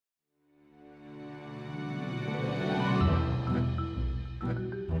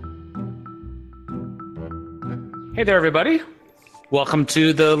Hey there, everybody. Welcome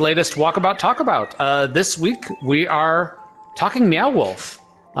to the latest Walkabout Talkabout. This week, we are talking Meow Wolf.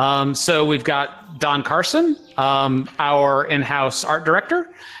 So we've got Don Carson, our in-house art director,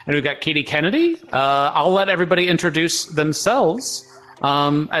 and we've got Caity Kennedy. I'll let everybody introduce themselves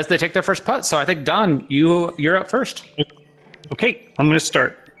as they take their first putt. So I think, Don, you're up first. Okay, I'm going to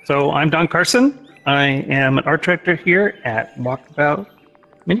start. So I'm Don Carson. I am an art director here at Walkabout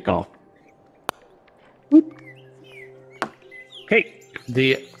Mini Golf. Okay.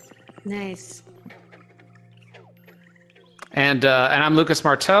 Nice. And I'm Lucas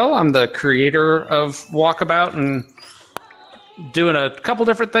Martell. I'm the creator of Walkabout and doing a couple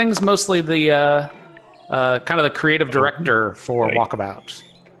different things, mostly the kind of the creative director for Walkabout.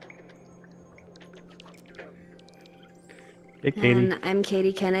 Hey, Caity. And I'm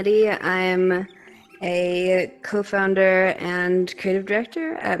Caity Kennedy. I'm a co-founder and creative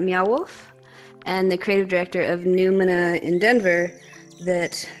director at Meow Wolf, and the creative director of Numina in Denver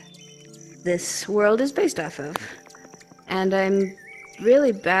that this world is based off of. And I'm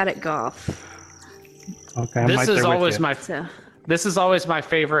really bad at golf. Okay, This is always So This is always my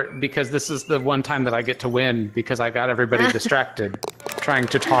favorite because this is the one time that I get to win because I got everybody distracted trying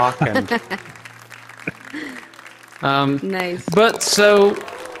to talk and nice. But so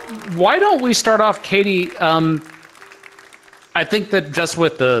why don't we start off, Caity? I think that just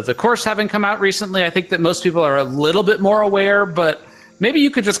with the course having come out recently, I think that most people are a little bit more aware, but maybe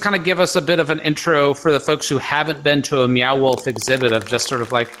you could just kind of give us a bit of an intro for the folks who haven't been to a Meow Wolf exhibit of just sort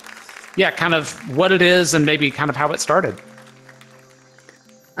of like, yeah, kind of what it is and maybe kind of how it started.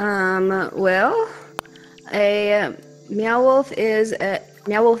 Well, Meow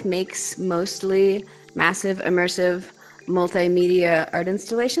Wolf makes mostly massive, immersive, multimedia art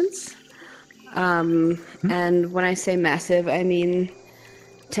installations. And when I say massive, I mean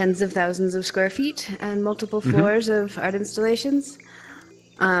tens of thousands of square feet and multiple floors of art installations.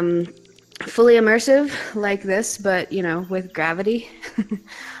 Fully immersive like this, but, you know, with gravity.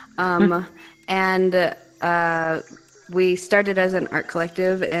 And we started as an art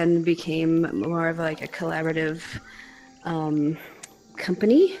collective and became more of like a collaborative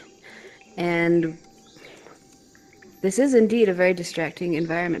company. And this is indeed a very distracting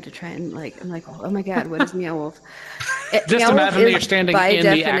environment to try and I'm like, oh my God, what is Meow Wolf? Just Meow imagine Wolf that you're is standing by in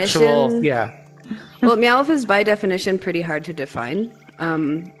the actual, yeah. Well, Meow Wolf is by definition pretty hard to define.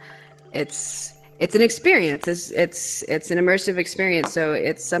 It's an experience. It's an immersive experience. So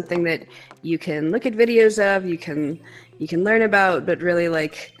it's something that you can look at videos of, you can learn about, but really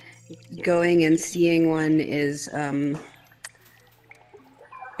like going and seeing one is kind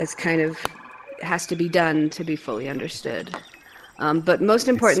of has to be done to be fully understood. But most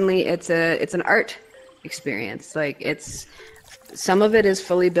importantly, it's an art experience. Like some of it is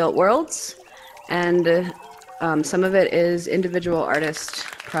fully built worlds, and some of it is individual artist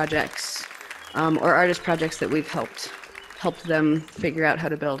projects, or artist projects that we've helped them figure out how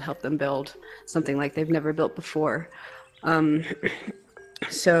to build, help them build something like they've never built before.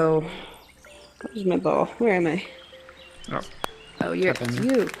 So, where's my ball? Where am I? Oh, it's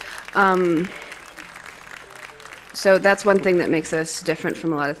you. So that's one thing that makes us different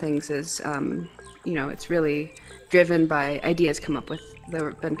from a lot of things is, you know, it's really driven by ideas that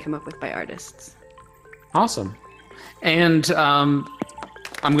have been come up with by artists. Awesome. And I'm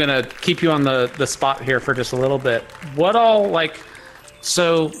going to keep you on the spot here for just a little bit.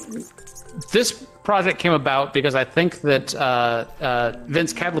 So this project came about because I think that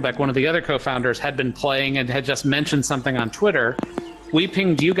Vince Kadlebeck, one of the other co-founders, had been playing and had just mentioned something on Twitter. We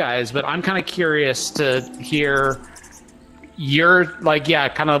pinged you guys, but I'm kind of curious to hear your,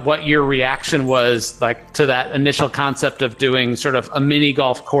 kind of what your reaction was to that initial concept of doing sort of a mini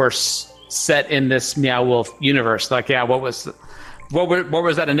golf course set in this Meow Wolf universe. What was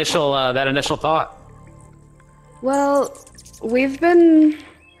that initial thought? Well, we've been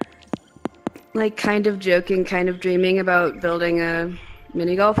kind of joking, kind of dreaming about building a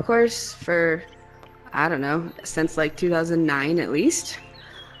mini golf course for, I don't know, since 2009 at least.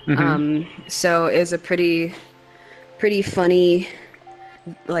 So it's a pretty funny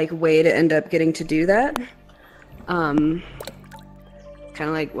way to end up getting to do that. Kind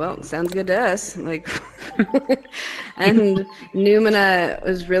of well, sounds good to us. And Numina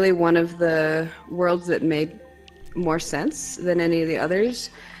was really one of the worlds that made more sense than any of the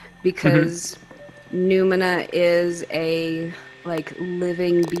others, because Numina is a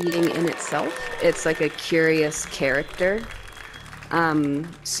living being in itself. It's a curious character.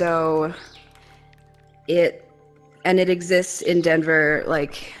 So it exists in Denver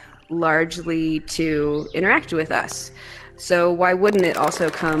largely to interact with us. So why wouldn't it also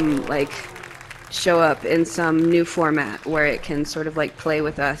come show up in some new format where it can sort of like play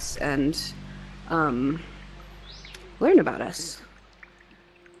with us and learn about us.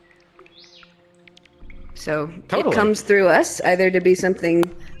 So Totally. It comes through us either to be something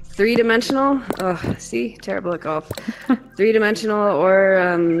three-dimensional. Oh, see, terrible at golf. Three-dimensional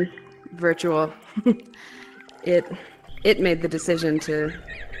or virtual. It made the decision to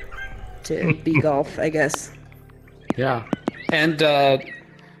be golf, I guess. Yeah. And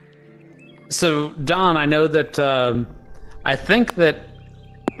so, Don, I know that I think that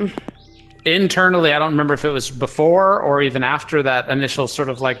internally, I don't remember if it was before or even after that initial sort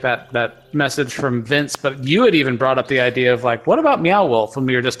of like that message from Vince, but you had even brought up the idea of like, what about Meow Wolf when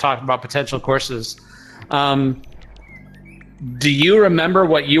we were just talking about potential courses? Do you remember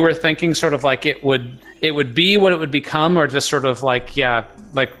what you were thinking, sort of like it would be what it would become, or just sort of like, yeah,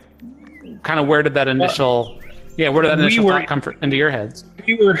 like kind of where did that initial thought come into your heads?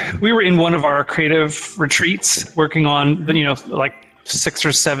 We were in one of our creative retreats working on, like 6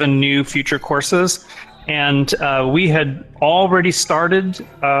 or 7 new future courses. And we had already started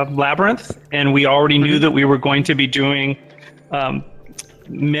Labyrinth, and we already knew that we were going to be doing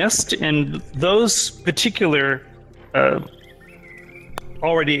Mist, and those particular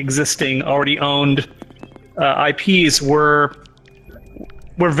already existing, already owned IPs were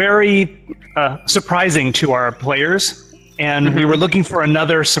very surprising to our players, and we were looking for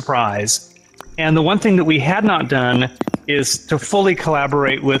another surprise. And the one thing that we had not done is to fully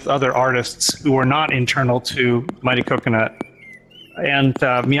collaborate with other artists who were not internal to Mighty Coconut. And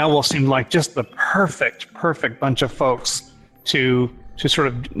Meow Wolf seemed like just the perfect bunch of folks to sort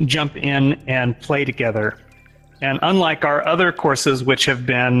of jump in and play together. And unlike our other courses, which have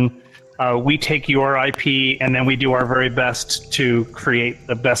been we take your IP and then we do our very best to create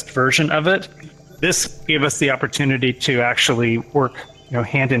the best version of it, this gave us the opportunity to actually work,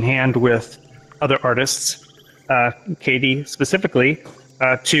 hand in hand with other artists, Caity specifically,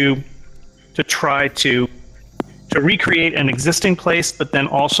 to try to recreate an existing place, but then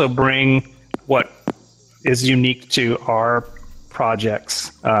also bring what is unique to our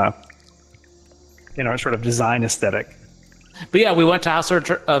projects in our sort of design aesthetic. But yeah, we went to House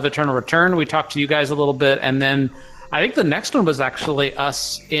of Eternal Return. We talked to you guys a little bit, and then I think the next one was actually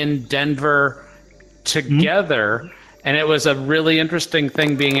us in Denver together, and it was a really interesting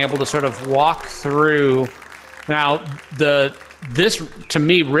thing being able to sort of walk through. Now, this to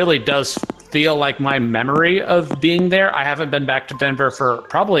me really does feel like my memory of being there. I haven't been back to Denver for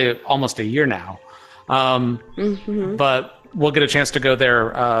probably almost a year now, but we'll get a chance to go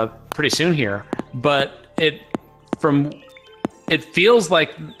there pretty soon here. But it feels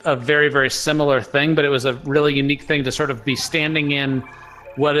like a very, very similar thing, but it was a really unique thing to sort of be standing in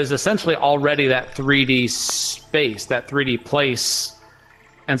what is essentially already that 3D space, that 3D place,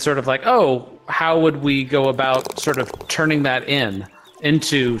 and sort of like, oh, how would we go about sort of turning that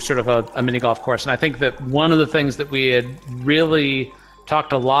into sort of a mini golf course? And I think that one of the things that we had really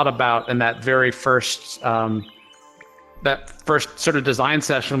talked a lot about in that very first sort of design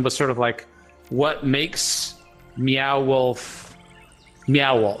session was sort of like, what makes Meow Wolf,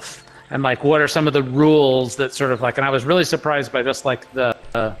 and like what are some of the rules that sort of like, and I was really surprised by just like the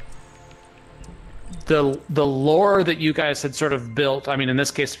lore that you guys had sort of built. I mean, in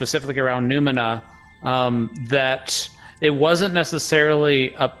this case specifically around Numina, that it wasn't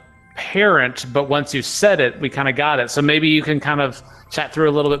necessarily apparent, but once you said it, we kind of got it. So maybe you can kind of chat through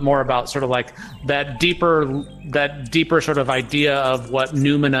a little bit more about sort of like that deeper sort of idea of what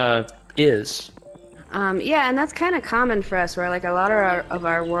Numina is. Yeah, and that's kind of common for us, where like a lot of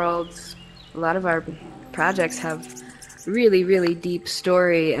our worlds, a lot of our projects have really, really deep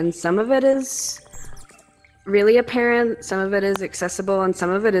story, and some of it is really apparent, some of it is accessible, and some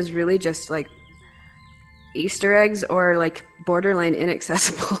of it is really just like Easter eggs or like borderline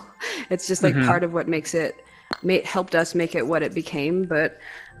inaccessible. It's just like part of what makes it helped us make it what it became. But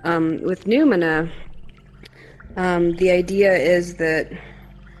with Numina, the idea is that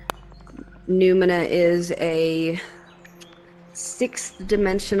Numina is a 6th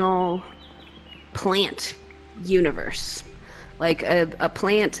dimensional plant universe, like a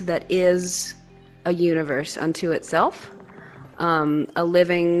plant that is a universe unto itself, a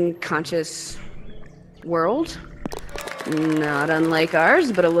living conscious world, not unlike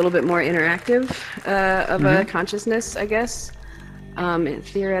ours, but a little bit more interactive of a consciousness, I guess.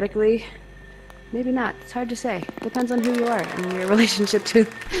 Theoretically, maybe not. It's hard to say. Depends on who you are and your relationship to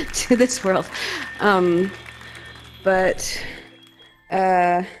this world. But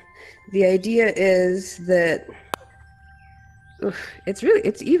the idea is that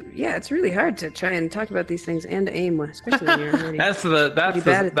it's really hard to try and talk about these things and aim, especially when you're already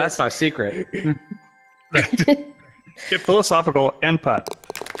that's my secret. Get philosophical and putt.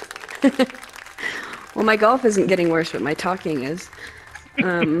 Well, my golf isn't getting worse, but my talking is.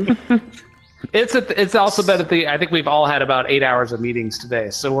 It's also been I think we've all had about 8 hours of meetings today,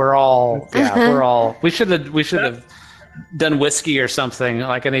 so we should have done whiskey or something.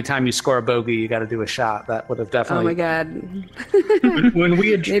 Like anytime you score a bogey, you got to do a shot. That would have definitely. Oh my god!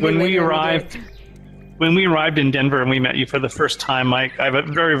 when we arrived in Denver and we met you for the first time, Mike, I have a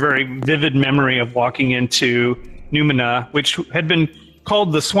very, very vivid memory of walking into Numina, which had been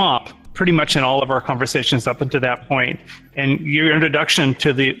called the Swamp pretty much in all of our conversations up until that point. And your introduction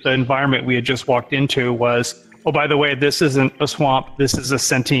to the environment we had just walked into was, oh, by the way, this isn't a swamp. This is a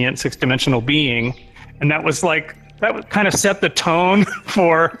sentient six-dimensional being. And that would kind of set the tone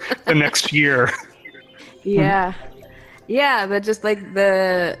for the next year. Yeah. Yeah, but just what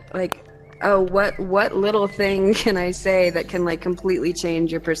little thing can I say that can like completely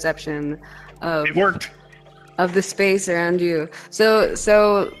change your perception of it worked. Of the space around you. So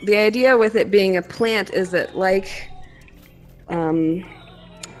the idea with it being a plant is that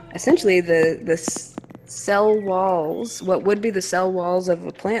essentially the cell walls, what would be the cell walls of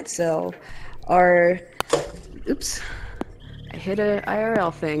a plant cell are, oops, I hit a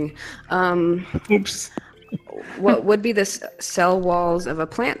IRL thing. Oops. What would be the cell walls of a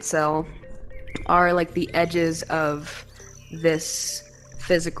plant cell are like the edges of this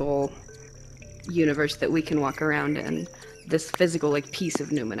physical universe that we can walk around in, this physical like piece of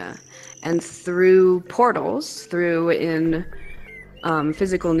Numina, and through portals, through in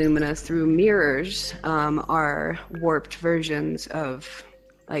physical Numina, through mirrors, are warped versions of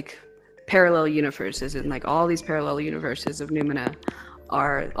like parallel universes, and like all these parallel universes of Numina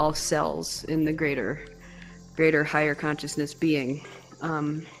are all cells in the greater higher consciousness being,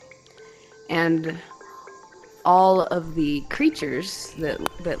 and all of the creatures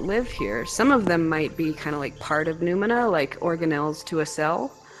that live here, some of them might be kind of like part of Numina, like organelles to a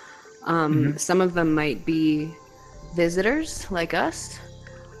cell. Some of them might be visitors like us,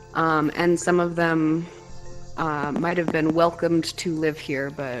 and some of them might have been welcomed to live here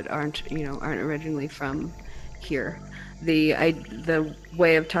but aren't originally from here. The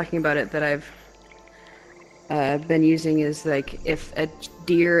way of talking about it that I've been using is like, if a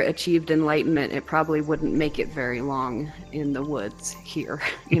deer achieved enlightenment, it probably wouldn't make it very long in the woods here,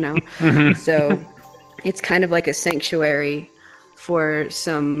 So it's kind of like a sanctuary for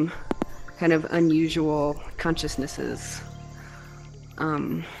some kind of unusual consciousnesses.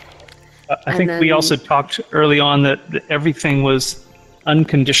 I think we also talked early on that everything was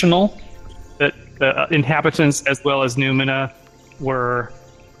unconditional, that the inhabitants as well as Numina were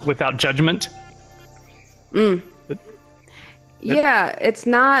without judgment. Yeah, it's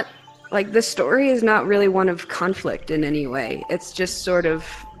not like the story is not really one of conflict in any way. It's just sort of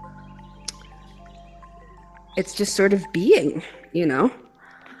being,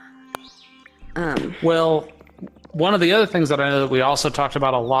 Well, one of the other things that I know that we also talked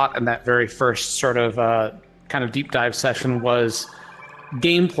about a lot in that very first sort of kind of deep dive session was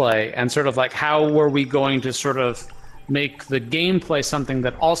gameplay, and sort of like how were we going to sort of make the gameplay something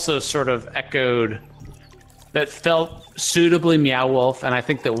that also sort of that felt suitably Meow Wolf. And I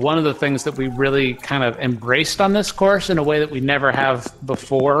think that one of the things that we really kind of embraced on this course in a way that we never have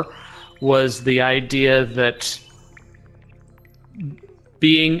before was the idea that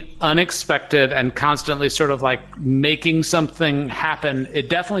being unexpected and constantly sort of like making something happen, it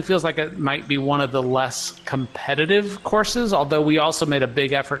definitely feels like it might be one of the less competitive courses, although we also made a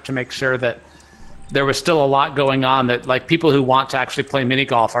big effort to make sure that there was still a lot going on, that like people who want to actually play mini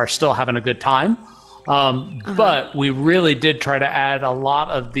golf are still having a good time. But we really did try to add a lot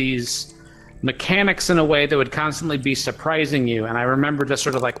of these mechanics in a way that would constantly be surprising you. And I remember just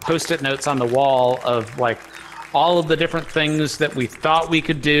sort of like post-it notes on the wall of like all of the different things that we thought we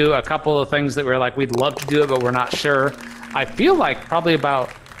could do, a couple of things that we were like, we'd love to do it, but we're not sure. I feel like probably about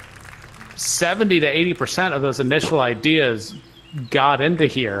 70 to 80% of those initial ideas got into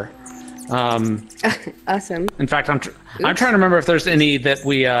here. Awesome. In fact, I'm trying to remember if there's any that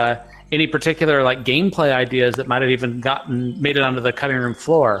we any particular like gameplay ideas that might have even made it onto the cutting room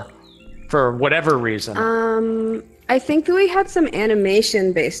floor for whatever reason. I think that we had some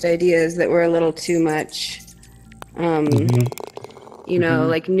animation-based ideas that were a little too much. Like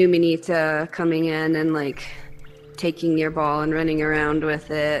Numinita coming in and like taking your ball and running around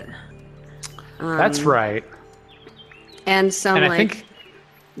with it. That's right. And some and I like think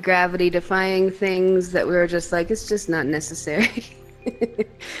gravity-defying things that we were just like, it's just not necessary.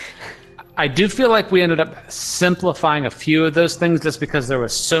 I do feel like we ended up simplifying a few of those things just because there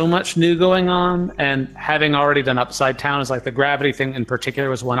was so much new going on, and having already done Upside Down is like the gravity thing in particular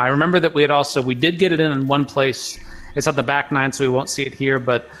was one. I remember that we did get it in one place. It's on the back nine, so we won't see it here,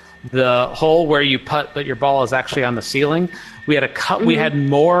 but the hole where you putt but your ball is actually on the ceiling. We had we had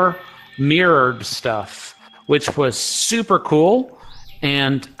more mirrored stuff, which was super cool.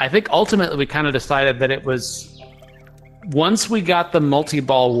 And I think ultimately we kind of decided that it was, once we got the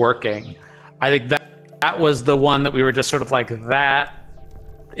multi-ball working, I think that was the one that we were just sort of like, that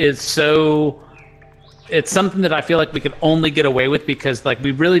is so, it's something that I feel like we could only get away with because like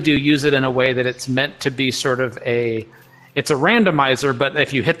we really do use it in a way that it's meant to be sort of it's a randomizer, but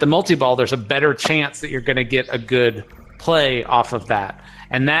if you hit the multi-ball, there's a better chance that you're going to get a good play off of that.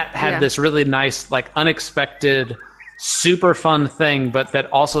 And that had this really nice, like unexpected, super fun thing, but that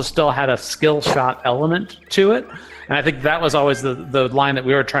also still had a skill shot element to it. And I think that was always the line that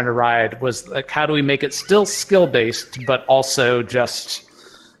we were trying to ride, was like, how do we make it still skill-based, but also just,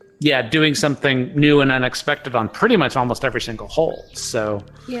 doing something new and unexpected on pretty much almost every single hole. So,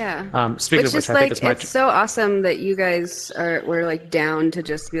 speaking of which, I think it's so awesome that you guys were like down to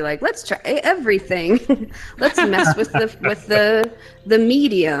just be like, let's try everything. Let's mess with the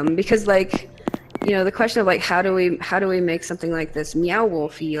medium, because like, you know, the question of like, how do we make something like this Meow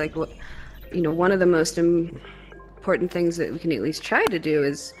Wolfy, like what, you know, one of the most important things that we can at least try to do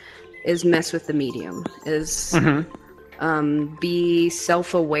is mess with the medium, is be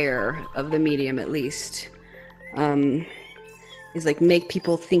self-aware of the medium, at least, is like make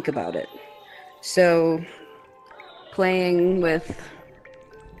people think about it. So playing with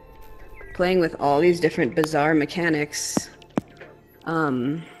all these different bizarre mechanics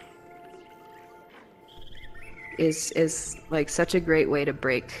is like such a great way to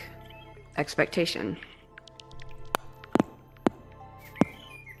break expectation.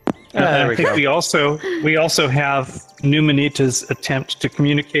 I think we also have Numanita's attempt to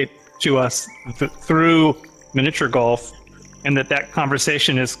communicate to us through miniature golf, and that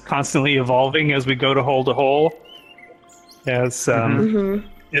conversation is constantly evolving as we go to hole, as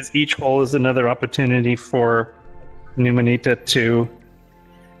each hole is another opportunity for Numanita to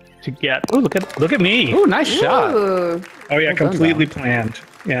get. Oh, look at me! Oh, nice shot! Oh yeah, well completely planned.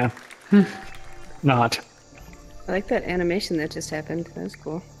 Yeah, not. I like that animation that just happened. That was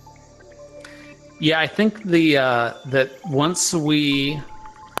cool. Yeah, I think that once we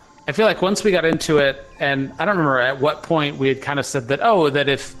got into it, and I don't remember at what point we had kind of said that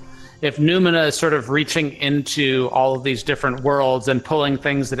if Numina is sort of reaching into all of these different worlds and pulling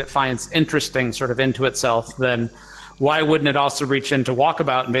things that it finds interesting sort of into itself, then why wouldn't it also reach into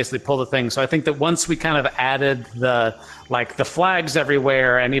Walkabout and basically pull the thing? So I think that once we kind of added the flags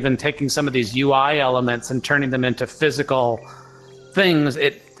everywhere, and even taking some of these UI elements and turning them into physical things,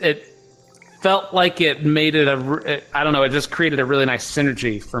 it felt like it made it it just created a really nice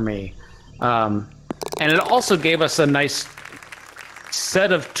synergy for me. And it also gave us a nice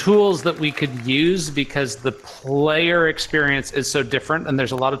set of tools that we could use, because the player experience is so different, and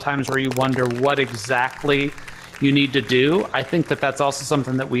there's a lot of times where you wonder what exactly you need to do. I think that that's also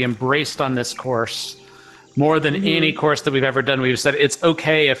something that we embraced on this course more than any course that we've ever done. We've said it's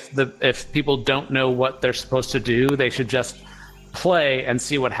okay if people don't know what they're supposed to do, they should just play and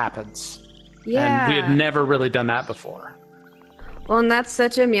see what happens. Yeah. And we had never really done that before. Well, and that's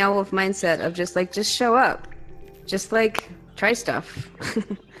such a Meow Wolf mindset of just show up. Just like try stuff.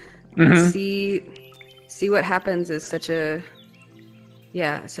 See what happens is such a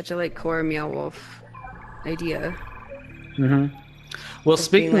like core Meow Wolf idea. Well,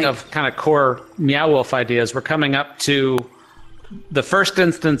 speaking of kind of core Meow Wolf ideas, we're coming up to the first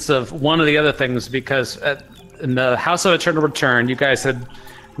instance of one of the other things, because in the House of Eternal Return, you guys had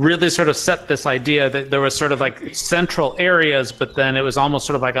really sort of set this idea that there was sort of like central areas, but then it was almost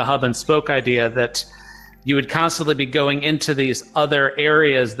sort of like a hub and spoke idea, that you would constantly be going into these other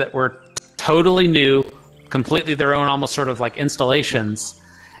areas that were totally new, completely their own, almost sort of like installations.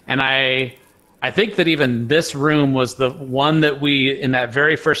 And I think that even this room was the one that in that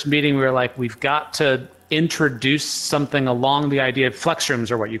very first meeting, we were like, we've got to introduce something along the idea of flex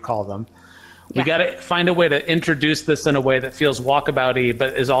rooms, or what you call them. We got to find a way to introduce this in a way that feels walkabout-y,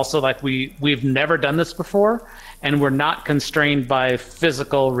 but is also like we've never done this before, and we're not constrained by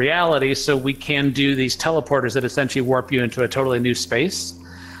physical reality, so we can do these teleporters that essentially warp you into a totally new space.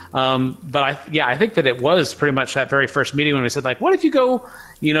 But I think that it was pretty much that very first meeting when we said, like, what if you go,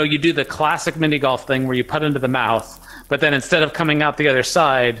 you do the classic mini golf thing where you put into the mouth, but then instead of coming out the other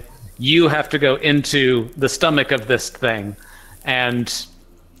side, you have to go into the stomach of this thing. And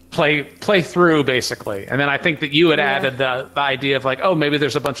play through basically. And then I think that you had added the idea of like, oh, maybe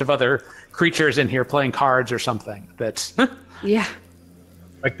there's a bunch of other creatures in here playing cards or something. That's Yeah.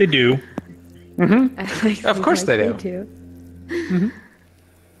 Like they do. Of course they do.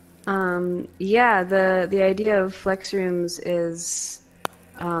 Yeah, the idea of flex rooms is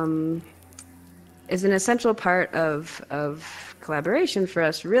an essential part of collaboration for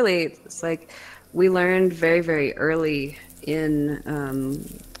us. Really, it's like we learned very, very early in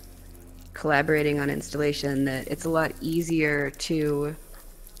collaborating on installation that it's a lot easier to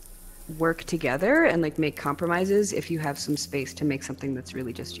work together and like make compromises if you have some space to make something that's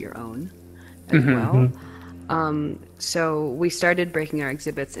really just your own as well. So we started breaking our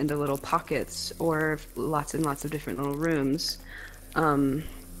exhibits into little pockets or lots and lots of different little rooms.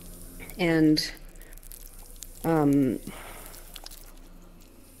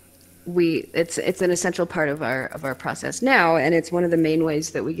 It's an essential part of our process now, and it's one of the main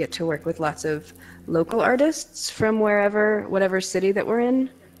ways that we get to work with lots of local artists from whatever city that we're in.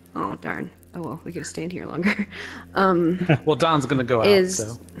 Oh darn! Oh well, we gotta stay in here longer. Well, Don's gonna go out.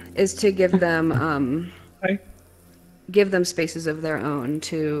 Is to give them give them spaces of their own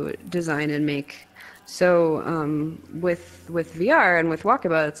to design and make. So with VR and with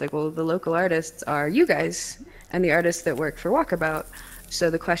Walkabout, it's like, well, the local artists are you guys and the artists that work for Walkabout. So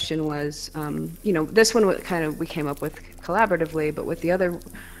the question was, this one we came up with collaboratively, but with the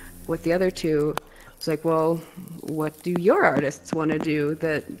other two, it's like, well, what do your artists want to do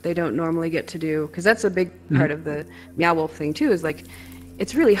that they don't normally get to do? Because that's a big part of the Meow Wolf thing too. Is like,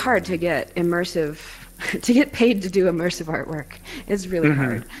 it's really hard to get immersive, to get paid to do immersive artwork. It's really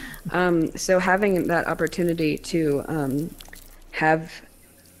hard. So having that opportunity to have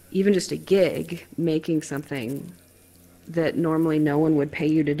even just a gig making something that normally no one would pay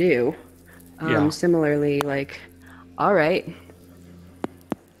you to do. Similarly, like, all right,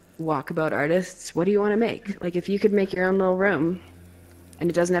 Walkabout artists, what do you want to make? Like, if you could make your own little room and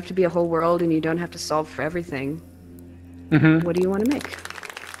it doesn't have to be a whole world and you don't have to solve for everything, what do you want to make?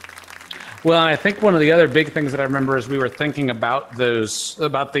 Well, I think one of the other big things that I remember is we were thinking about each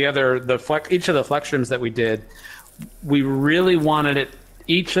of the flex rooms that we did. We really wanted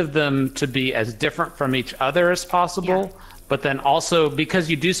each of them to be as different from each other as possible, but then also because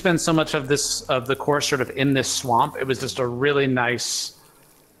you do spend so much of the course sort of in this swamp, it was just a really nice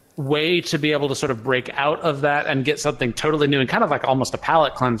way to be able to sort of break out of that and get something totally new and kind of like almost a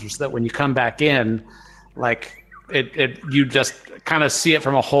palate cleanser, so that when you come back in, like you just kind of see it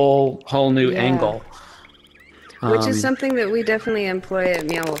from a whole new angle. Which is something that we definitely employ at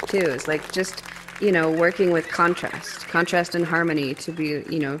Meow Wolf too, is like just working with contrast and harmony to be,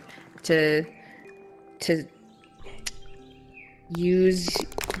 to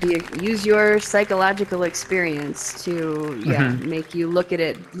use your psychological experience to make you look at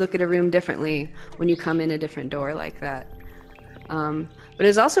a room differently when you come in a different door like that. But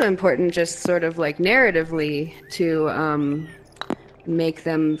it's also important just sort of like narratively to make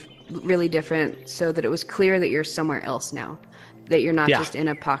them really different so that it was clear that you're somewhere else now. That you're not just in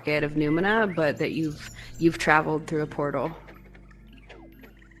a pocket of Numina, but that you've traveled through a portal.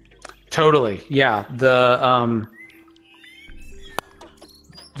 Totally, yeah. The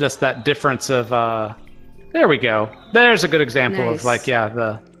just that difference of there we go. There's a good example of like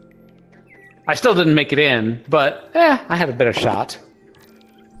I still didn't make it in, but I had a better shot.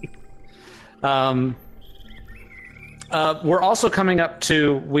 We're also coming up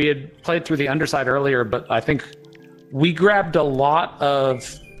to, we had played through the underside earlier, but I think we grabbed it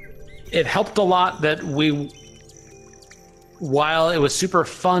helped a lot that while it was super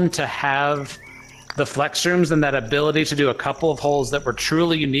fun to have the flex rooms and that ability to do a couple of holes that were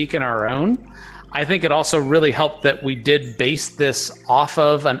truly unique in our own, I think it also really helped that we did base this off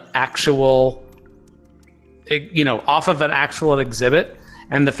of an actual exhibit.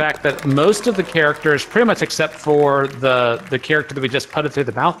 And the fact that most of the characters, pretty much except for the character that we just putted through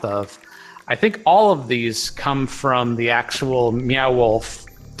the mouth of, I think all of these come from the actual Meow Wolf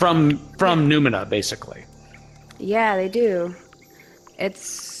from Numina, basically. Yeah, they do.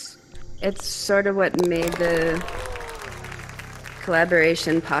 It's sort of what made the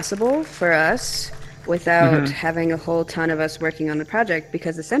collaboration possible for us without having a whole ton of us working on the project,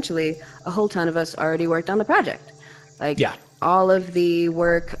 because essentially a whole ton of us already worked on the project. All of the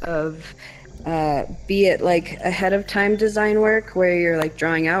work of be it like ahead of time design work where you're like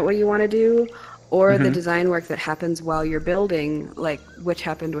drawing out what you want to do, or the design work that happens while you're building, like which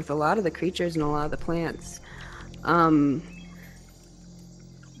happened with a lot of the creatures and a lot of the plants,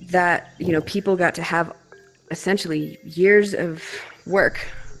 that people got to have essentially years of work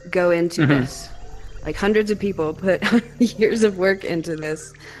go into this. Like hundreds of people put years of work into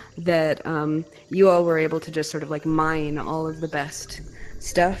this, that you all were able to just sort of like mine all of the best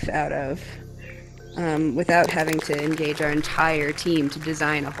stuff out of without having to engage our entire team to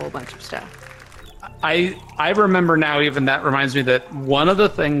design a whole bunch of stuff. I remember now, even that reminds me that one of the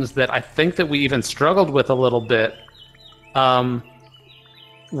things that I think that we even struggled with a little bit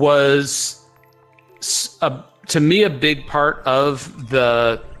was to me a big part of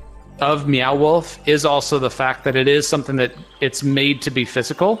Meow Wolf is also the fact that it is something that it's made to be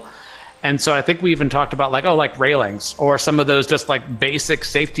physical. And so I think we even talked about like railings or some of those just like basic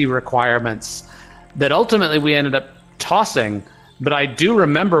safety requirements that ultimately we ended up tossing. But I do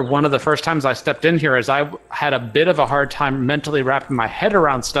remember one of the first times I stepped in here is I had a bit of a hard time mentally wrapping my head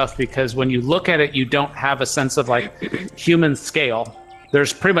around stuff, because when you look at it, you don't have a sense of like human scale.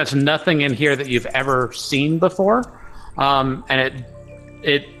 There's pretty much nothing in here that you've ever seen before. And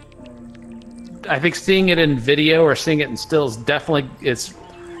I think seeing it in video or seeing it in stills definitely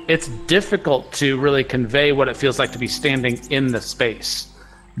it's difficult to really convey what it feels like to be standing in the space.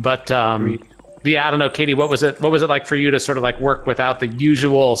 But yeah, I don't know, Caity, what was it like for you to sort of like work without the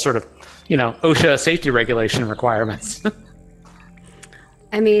usual sort of, OSHA safety regulation requirements?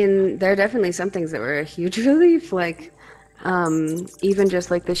 I mean, there are definitely some things that were a huge relief, like even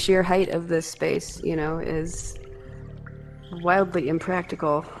just like the sheer height of this space, is wildly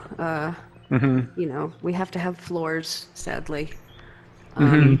impractical. We have to have floors, sadly.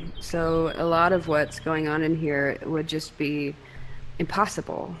 So a lot of what's going on in here would just be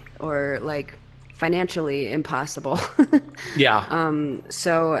impossible, or like financially impossible. Yeah.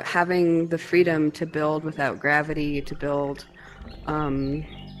 So having the freedom to build without gravity, to build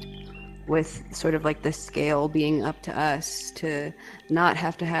with sort of like the scale being up to us, to not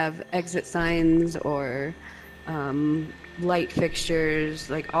have to have exit signs or light fixtures,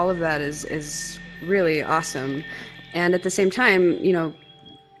 like all of that is really awesome. And at the same time,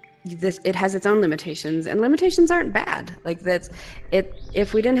 it has its own limitations, and limitations aren't bad. Like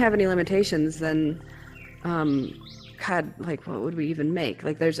if we didn't have any limitations, then God, like what would we even make?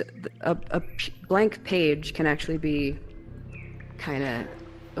 Like there's a blank page can actually be kind of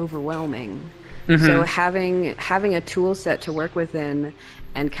overwhelming. So having a tool set to work within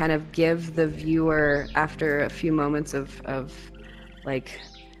and kind of give the viewer, after a few moments of like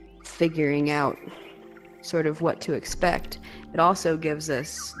figuring out sort of what to expect, it also gives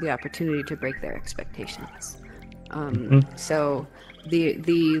us the opportunity to break their expectations. So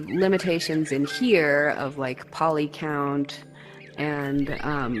the limitations in here of like poly count and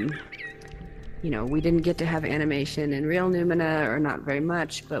we didn't get to have animation in real Numina, or not very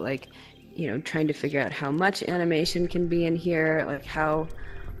much, but like trying to figure out how much animation can be in here, like how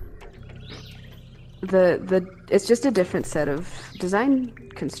it's just a different set of design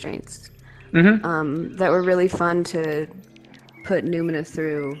constraints that were really fun to put Numina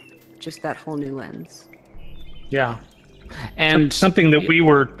through just that whole new lens. Yeah. And something that we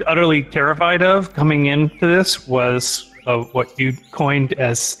were utterly terrified of coming into this was what you coined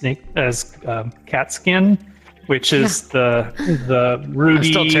as cat skin, which is the Rudy. I'm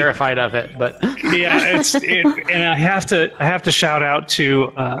still terrified of it, but yeah, and I have to shout out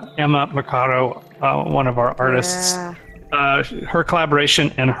to Emma Mercado, one of our artists. Yeah. Her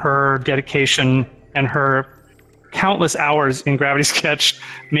collaboration and her dedication and her countless hours in Gravity Sketch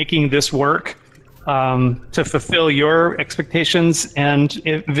making this work to fulfill your expectations and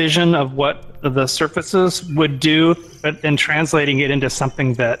vision of what the surfaces would do, and translating it into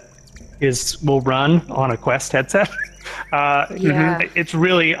something that will run on a Quest headset. It's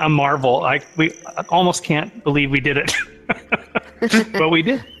really a marvel. We almost can't believe we did it, but we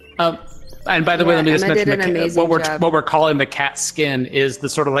did. And by the way, let me just mention what we're calling the cat skin is the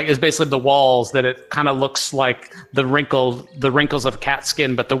sort of like is basically the walls that it kind of looks like the wrinkles of cat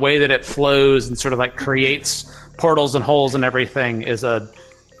skin, but the way that it flows and sort of like creates portals and holes and everything is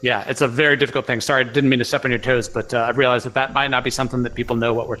it's a very difficult thing. Sorry, I didn't mean to step on your toes, but I realized that might not be something that people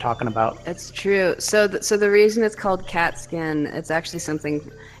know what we're talking about. It's true. So the reason it's called cat skin, it's actually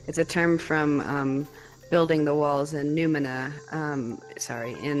it's a term from building the walls in Numina,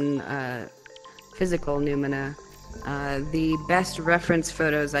 in physical Numina. The best reference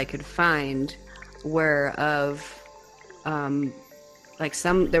photos I could find were of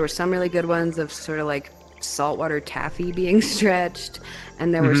there were some really good ones of sort of like saltwater taffy being stretched,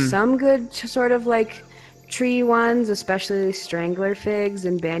 and there were some good sort of like tree ones, especially strangler figs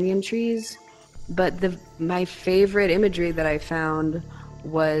and banyan trees. But my favorite imagery that I found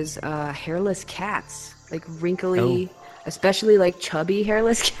was hairless cats, like wrinkly, especially like chubby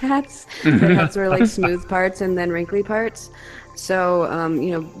hairless cats that had sort of like smooth parts and then wrinkly parts. So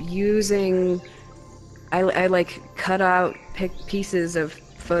I like cut out pieces of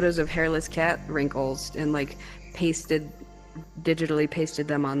photos of hairless cat wrinkles and like digitally pasted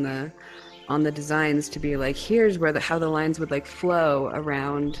them on the designs to be like, here's where how the lines would like flow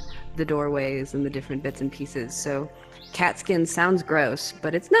around the doorways and the different bits and pieces. So cat skin sounds gross,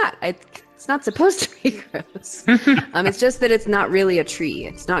 but it's not. It's not supposed to be gross. It's just that it's not really a tree.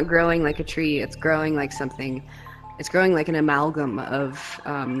 It's not growing like a tree. It's growing like something. It's growing like an amalgam of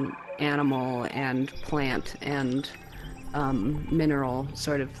animal and plant and mineral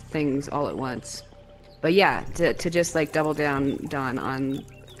sort of things all at once. But yeah, to just like double down, Don, on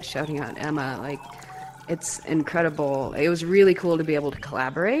shouting out Emma, like it's incredible. It was really cool to be able to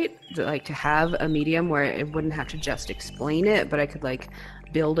collaborate, to have a medium where it wouldn't have to just explain it, but I could like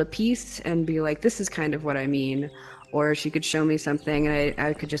build a piece and be like, this is kind of what I mean. Or she could show me something and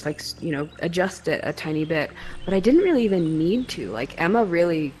I could just like, adjust it a tiny bit. But I didn't really even need to. Like Emma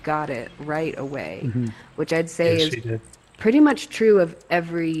really got it right away, which I'd say is pretty much true of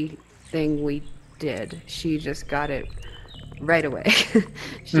everything we did. She just got it right away.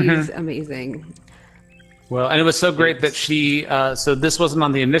 She's amazing. Well, and it was so great that she, so this wasn't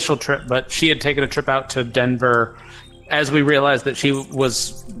on the initial trip, but she had taken a trip out to Denver as we realized that she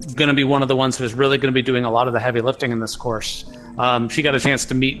was going to be one of the ones who was really going to be doing a lot of the heavy lifting in this course. She got a chance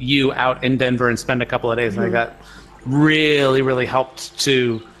to meet you out in Denver and spend a couple of days, and I got really, really helped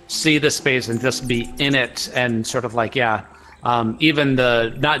to see the space and just be in it and sort of like, even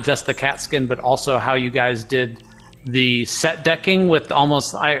not just the cat skin, but also how you guys did the set decking with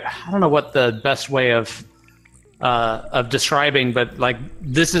almost, I don't know what the best way of describing, but like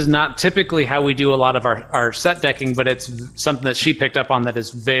this is not typically how we do a lot of our set decking, but it's something that she picked up on that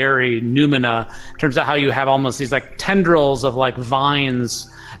is very Numina in terms of how you have almost these like tendrils of like vines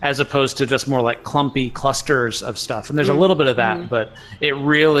as opposed to just more like clumpy clusters of stuff. And there's a little bit of that, but it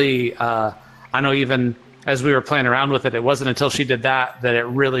really, I know even as we were playing around with it, it wasn't until she did that it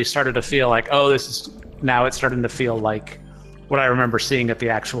really started to feel like, oh, now it's starting to feel like what I remember seeing at the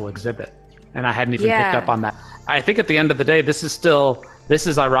actual exhibit. And I hadn't even picked up on that. I think at the end of the day, this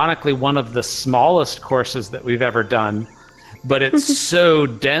is ironically one of the smallest courses that we've ever done, but it's so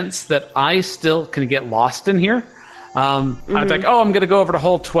dense that I still can get lost in here. I was like, oh, I'm going to go over to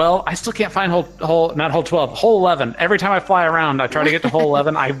hole 12. I still can't find not hole 12, hole 11. Every time I fly around, I try to get to hole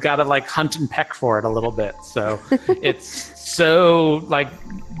 11. I've got to like hunt and peck for it a little bit. So it's so like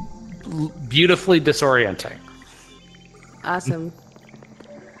beautifully disorienting. Awesome.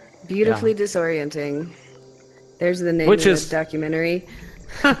 Beautifully disorienting. There's the name of the documentary.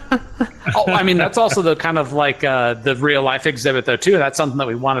 Oh, I mean, that's also the kind of like the real life exhibit though too. That's something that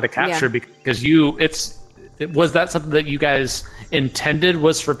we wanted to capture because was that something that you guys intended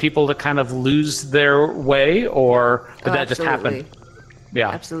was for people to kind of lose their way, or did that just happen? Yeah,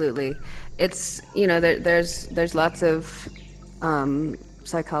 absolutely. It's there's lots of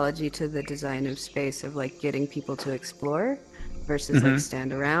psychology to the design of space of like getting people to explore versus like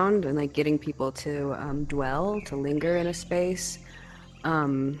stand around, and like getting people to to linger in a space.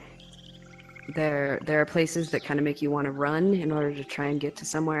 There are places that kind of make you want to run in order to try and get to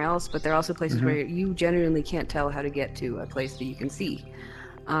somewhere else, but there are also places where you genuinely can't tell how to get to a place that you can see.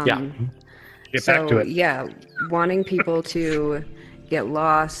 Get back to it. Wanting people to get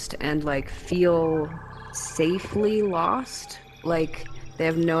lost and like feel safely lost, like they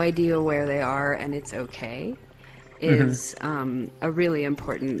have no idea where they are and it's okay, is a really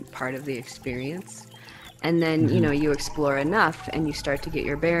important part of the experience. And then, you explore enough and you start to get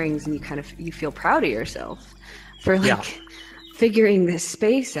your bearings and you feel proud of yourself for like figuring this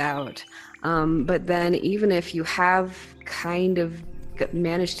space out. But then even if you have kind of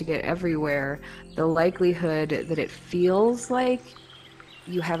managed to get everywhere, the likelihood that it feels like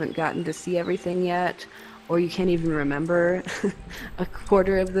you haven't gotten to see everything yet, or you can't even remember a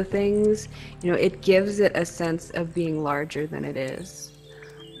quarter of the things, it gives it a sense of being larger than it is.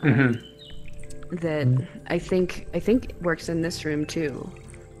 That I think works in this room too.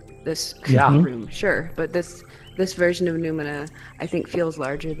 This room, sure, but this version of Numina I think feels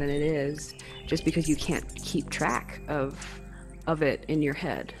larger than it is, just because you can't keep track of it in your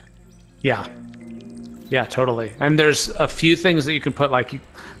head. Yeah, totally. And there's a few things that you can put, like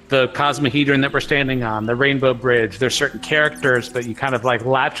the cosmohedron that we're standing on, the rainbow bridge. There's certain characters, but you kind of like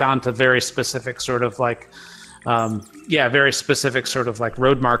latch on to very specific sort of like, very specific sort of like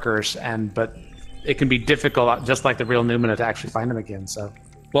road markers, but it can be difficult, just like the real Numina, to actually find them again. So,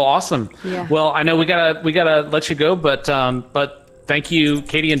 well, awesome. Yeah. Well, I know we gotta let you go, but thank you,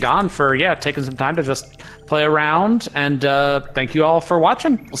 Caity and Don, for taking some time to just play around, and thank you all for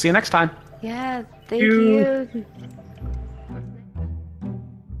watching. We'll see you next time. Yeah, thank you.